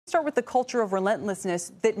Start with the culture of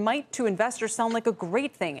relentlessness that might to investors sound like a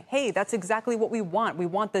great thing. Hey, that's exactly what we want. We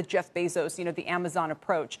want the Jeff Bezos, the Amazon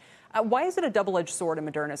approach. Why is it a double-edged sword in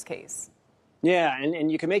Moderna's case? Yeah,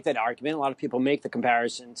 and you can make that argument. A lot of people make the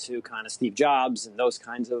comparison to kind of Steve Jobs and those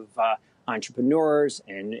kinds of entrepreneurs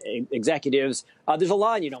and executives. There's a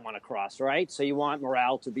line you don't want to cross, right? So you want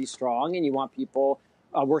morale to be strong, and you want people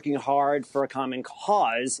working hard for a common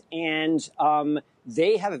cause. And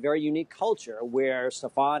they have a very unique culture where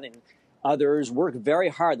Stefan and others work very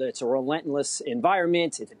hard. It's a relentless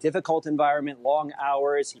environment. It's a difficult environment, long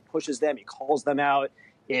hours. He pushes them. He calls them out.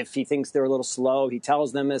 If he thinks they're a little slow, he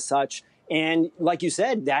tells them as such. And like you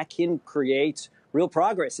said, that can create real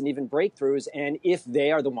progress and even breakthroughs. And if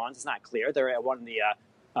they are the ones, it's not clear, they're one of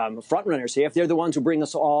the front runners here. If they're the ones who bring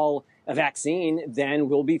us all a vaccine, then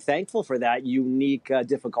we'll be thankful for that unique,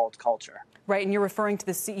 difficult culture. Right, and you're referring to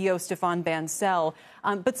the CEO, Stefan Bancel.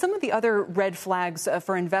 But some of the other red flags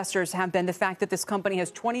for investors have been the fact that this company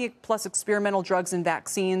has 20-plus experimental drugs and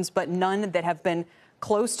vaccines, but none that have been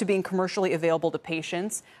close to being commercially available to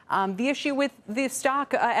patients. The issue with the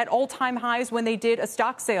stock at all-time highs when they did a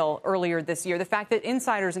stock sale earlier this year. The fact that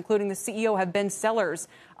insiders, including the CEO, have been sellers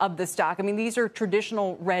of the stock. I mean, these are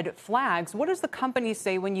traditional red flags. What does the company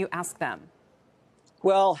say when you ask them?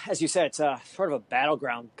 Well, as you said, it's sort of a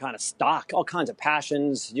battleground kind of stock, all kinds of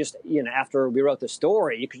passions. Just, after we wrote the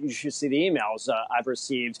story, you should see the emails I've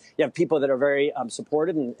received. You have people that are very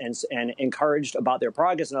supportive and encouraged about their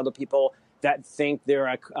progress, and other people that think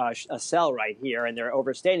they're a sell right here and they're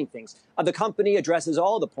overstating things. The company addresses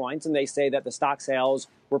all the points, and they say that the stock sales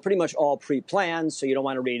were pretty much all pre-planned, so you don't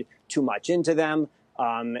want to read too much into them.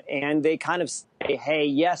 And they kind of say, hey,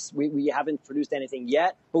 yes, we haven't produced anything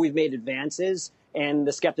yet, but we've made advances. And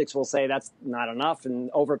the skeptics will say that's not enough, and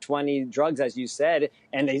over 20 drugs, as you said,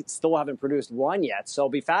 and they still haven't produced one yet. So it'll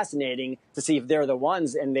be fascinating to see if they're the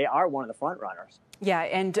ones, and they are one of the front runners. Yeah,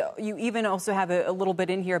 and you even also have a little bit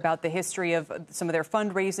in here about the history of some of their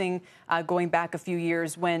fundraising going back a few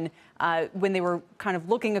years when they were kind of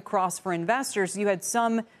looking across for investors. You had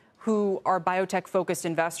some who are biotech-focused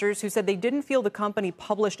investors who said they didn't feel the company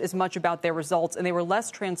published as much about their results and they were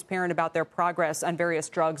less transparent about their progress on various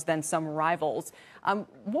drugs than some rivals.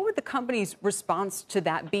 What would the company's response to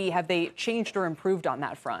that be? Have they changed or improved on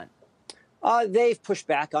that front? They've pushed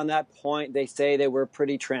back on that point. They say they were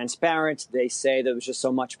pretty transparent. They say there was just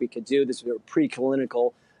so much we could do. This was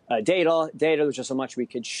preclinical data. There was just so much we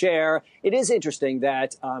could share. It is interesting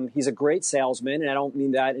that he's a great salesman, and I don't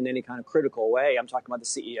mean that in any kind of critical way. I'm talking about the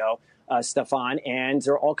CEO, Stefan, and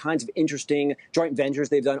there are all kinds of interesting joint ventures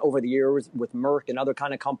they've done over the years with Merck and other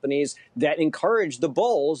kind of companies that encourage the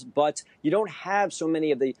bulls, but you don't have so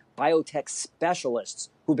many of the biotech specialists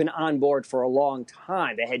who've been on board for a long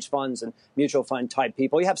time, the hedge funds and mutual fund type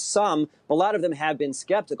people. You have some, but a lot of them have been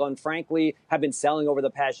skeptical and frankly have been selling over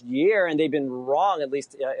the past year, and they've been wrong, at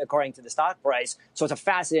least according to the stock price. So it's a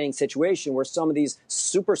fascinating situation where some of these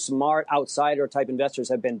super smart outsider type investors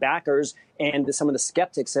have been backers, and some of the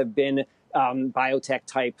skeptics have been biotech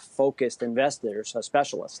type focused investors,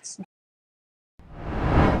 specialists.